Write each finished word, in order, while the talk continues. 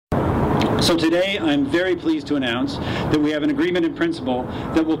So today, I'm very pleased to announce that we have an agreement in principle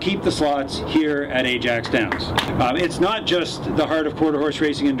that will keep the slots here at Ajax Downs. It's not just the heart of quarter horse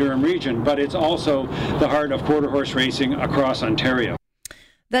racing in Durham region, but it's also the heart of quarter horse racing across Ontario.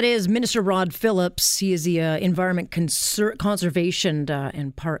 That is Minister Rod Phillips. He is the Environment Conservation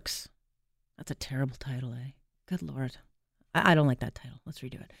and Parks. That's a terrible title, eh? Good Lord. I don't like that title. Let's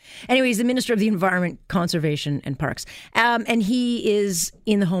redo it. Anyway, he's the Minister of the Environment, Conservation and Parks. And he is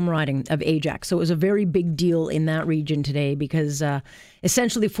in the home riding of Ajax. So it was a very big deal in that region today because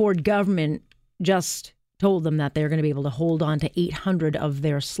essentially Ford government just told them that they're going to be able to hold on to 800 of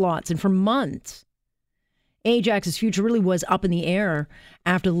their slots. And for months, Ajax's future really was up in the air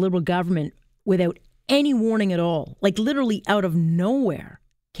after the Liberal government, without any warning at all, like literally out of nowhere,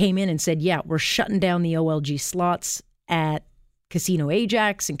 came in and said, yeah, we're shutting down the OLG slots at Casino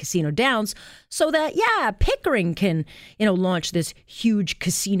Ajax and Casino Downs so that, yeah, Pickering can, launch this huge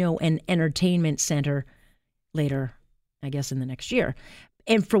casino and entertainment center later, I guess, in the next year.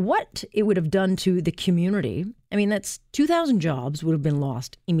 And for what it would have done to the community, I mean, that's 2,000 jobs would have been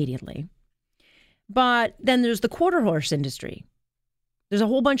lost immediately. But then there's the quarter horse industry. There's a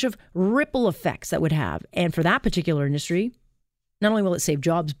whole bunch of ripple effects that would have. And for that particular industry, not only will it save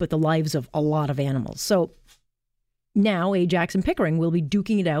jobs, but the lives of a lot of animals. So now Ajax and Pickering will be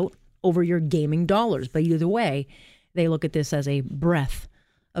duking it out over your gaming dollars. But either way, they look at this as a breath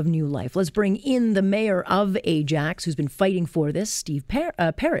of new life. Let's bring in the mayor of Ajax, who's been fighting for this, Steve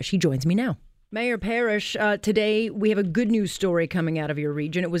Parrish. He joins me now. Mayor Parrish, today we have a good news story coming out of your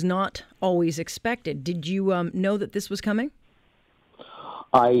region. It was not always expected. Did you know that this was coming?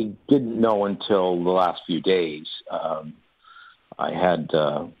 I didn't know until the last few days. I had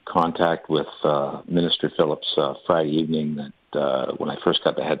contact with Minister Phillips Friday evening that when I first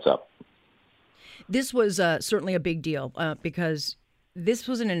got the heads up. This was certainly a big deal because this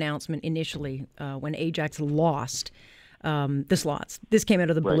was an announcement initially when Ajax lost the slots. This came out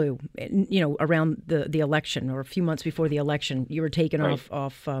of the blue, around the election or a few months before the election. You were taken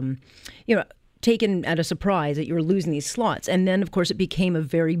off taken at a surprise that you were losing these slots. And then, of course, it became a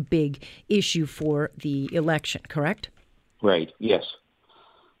very big issue for the election, correct? Right, yes.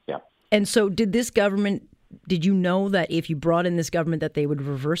 Yeah. And so did you know that if you brought in this government that they would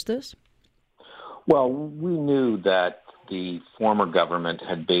reverse this? Well, we knew that the former government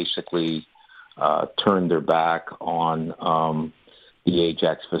had basically turned their back on the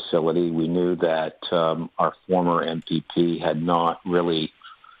Ajax facility. We knew that our former MPP had not really,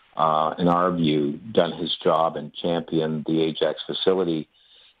 in our view, done his job and championed the Ajax facility.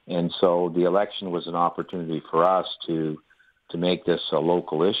 And so the election was an opportunity for us to make this a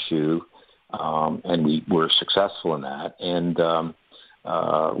local issue, and we were successful in that. And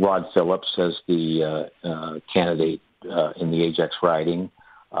Rod Phillips, as the candidate in the Ajax riding,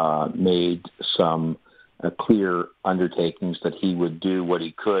 made some clear undertakings that he would do what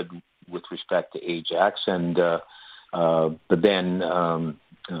he could with respect to Ajax. And but then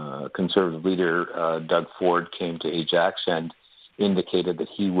Conservative leader Doug Ford came to Ajax and indicated that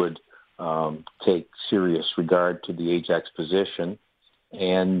he would take serious regard to the Ajax position.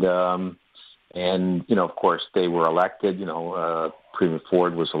 And of course, they were elected. Premier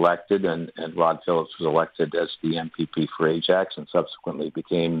Ford was elected, and Rod Phillips was elected as the MPP for Ajax, and subsequently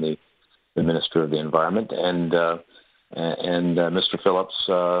became the Minister of the Environment. And Mr.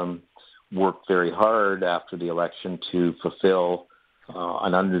 Phillips worked very hard after the election to fulfill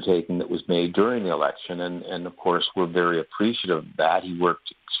an undertaking that was made during the election, and of course, we're very appreciative of that. He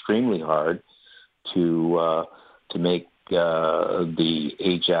worked extremely hard to make the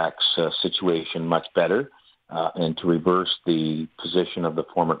Ajax situation much better, and to reverse the position of the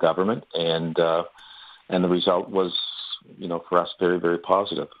former government, and the result was, for us, very, very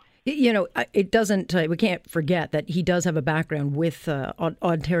positive. It doesn't. We can't forget that he does have a background with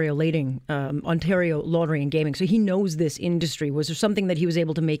Ontario Lottery and Gaming, so he knows this industry. Was there something that he was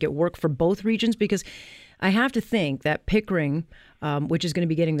able to make it work for both regions? Because I have to think that Pickering, which is going to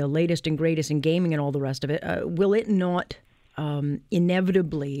be getting the latest and greatest in gaming and all the rest of it, will it not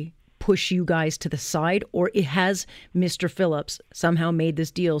inevitably push you guys to the side, or has Mr. Phillips somehow made this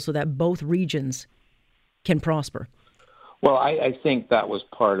deal so that both regions can prosper? Well, I think that was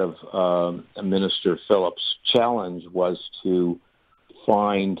part of Minister Phillips' challenge, was to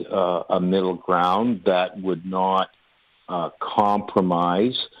find a middle ground that would not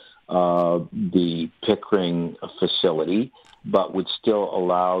compromise the Pickering facility, but would still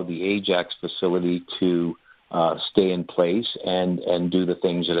allow the Ajax facility to stay in place and do the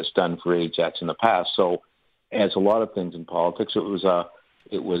things that it's done for Ajax in the past. So, as a lot of things in politics, it was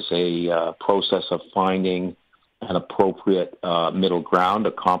a process of finding an appropriate middle ground,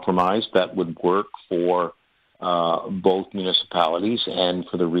 a compromise that would work for both municipalities and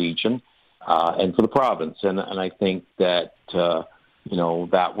for the region and for the province. And I think that that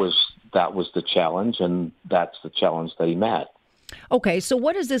was the challenge, and that's the challenge that he met. Okay, so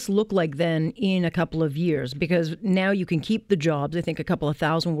what does this look like then in a couple of years? Because now you can keep the jobs. I think a couple of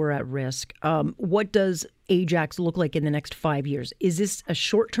thousand were at risk. What does Ajax look like in the next 5 years? Is this a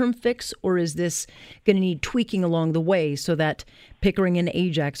short-term fix, or is this going to need tweaking along the way so that Pickering and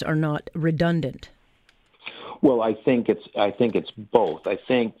Ajax are not redundant? Well, I think it's both. I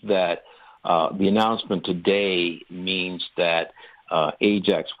think that the announcement today means that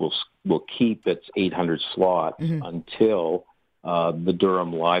Ajax will keep its 800 slots until the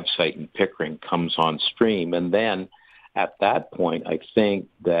Durham Live site in Pickering comes on stream. And then at that point, I think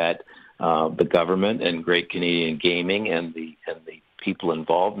that the government and Great Canadian Gaming and the people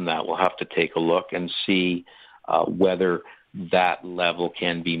involved in that will have to take a look and see whether that level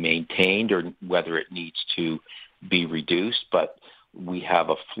can be maintained or whether it needs to be reduced. But we have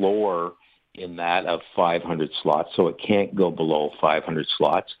a floor in that of 500 slots, so it can't go below 500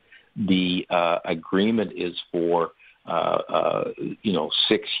 slots. The agreement is for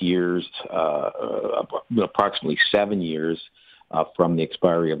 6 years, approximately 7 years from the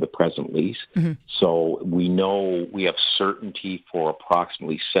expiry of the present lease. So we know we have certainty for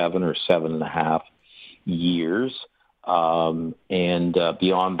approximately 7 or 7.5 years. And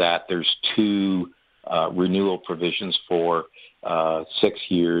beyond that, there's 2 renewal provisions for 6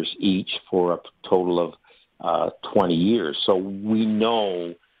 years each for a total of 20 years. So we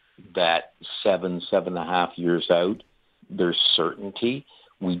know that 7.5 years out, there's certainty.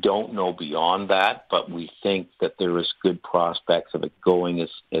 We don't know beyond that, but we think that there is good prospects of it going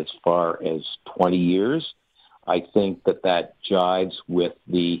as far as 20 years. I think that jives with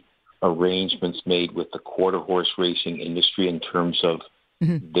the arrangements made with the quarter horse racing industry in terms of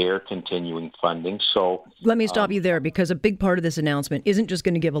their continuing funding. So let me stop you there, because a big part of this announcement isn't just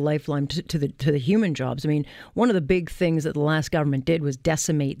going to give a lifeline to the human jobs. I mean, one of the big things that the last government did was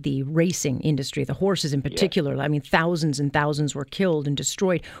decimate the racing industry, the horses in particular. Yeah. I mean, thousands and thousands were killed and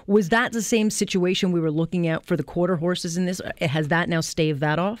destroyed. Was that the same situation we were looking at for the quarter horses in this? Has that now staved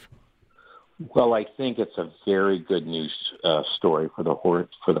that off? Well, I think it's a very good news story for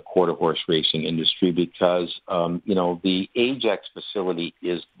the quarter horse racing industry because the Ajax facility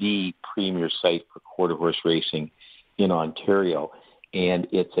is the premier site for quarter horse racing in Ontario, and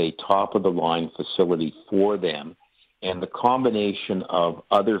it's a top of the line facility for them. And the combination of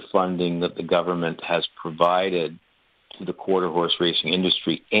other funding that the government has provided to the quarter horse racing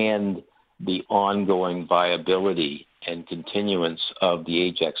industry and the ongoing viability and continuance of the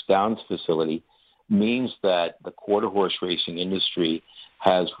Ajax Downs facility means that the quarter horse racing industry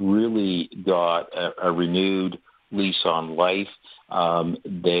has really got a renewed lease on life.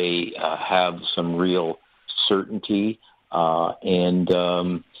 They have some real certainty, and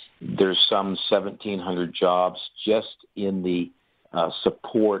there's some 1,700 jobs just in the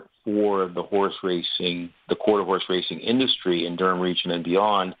support for the quarter horse racing industry in Durham Region and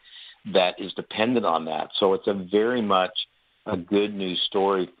beyond that is dependent on that. So it's a very much a good news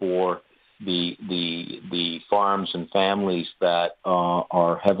story for the farms and families that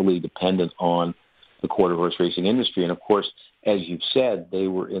are heavily dependent on the quarter horse racing industry. And of course, as you've said, they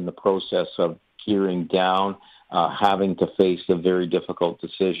were in the process of gearing down, having to face the very difficult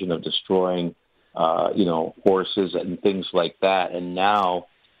decision of destroying, horses and things like that. And now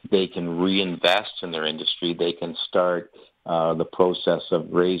they can reinvest in their industry. They can start the process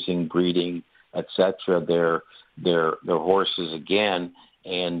of raising, breeding, etc. Their horses again,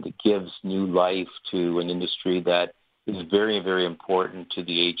 and gives new life to an industry that is very, very important to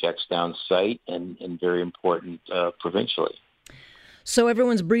the Ajax Downs site and very important provincially. So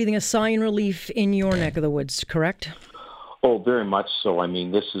everyone's breathing a sigh in relief in your neck of the woods, correct? Oh, very much so. I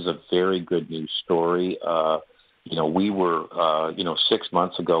mean, this is a very good news story. We were, 6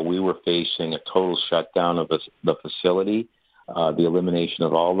 months ago, we were facing a total shutdown of the facility, the elimination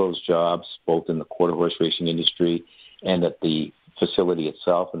of all those jobs, both in the quarter horse racing industry and at the facility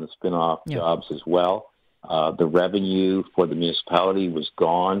itself and the spin-off jobs as well. The revenue for the municipality was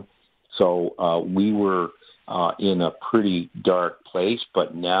gone. So we were in a pretty dark place,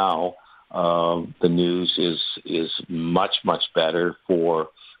 but now the news is much, much better for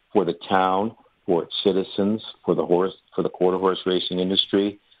the town, for its citizens, for the quarter horse racing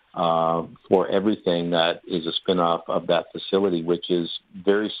industry, for everything that is a spin-off of that facility, which is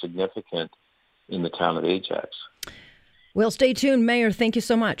very significant in the town of Ajax. Well, stay tuned, Mayor. Thank you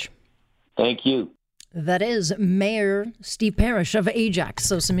so much. Thank you. That is Mayor Steve Parrish of Ajax.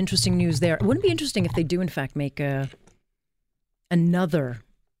 So some interesting news there. Wouldn't it be interesting if they do, in fact, make another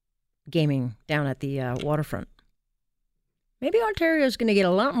gaming down at the waterfront? Maybe Ontario's going to get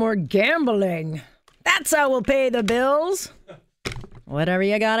a lot more gambling. That's how we'll pay the bills. Whatever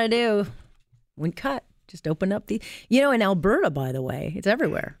you got to do. Wouldn't cut. Just open up the... You know, in Alberta, by the way, it's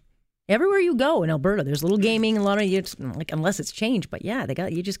everywhere. Everywhere you go in Alberta, there's little gaming, a lot of you, like, unless it's changed. But yeah,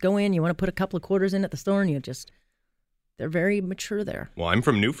 you just go in, you want to put a couple of quarters in at the store, and they're very mature there. Well, I'm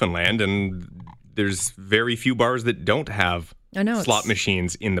from Newfoundland, and there's very few bars that don't have slot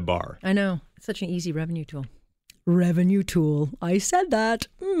machines in the bar. I know. It's such an easy revenue tool. Revenue tool. I said that.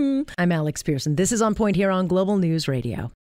 I'm Alex Pearson. This is On Point here on Global News Radio.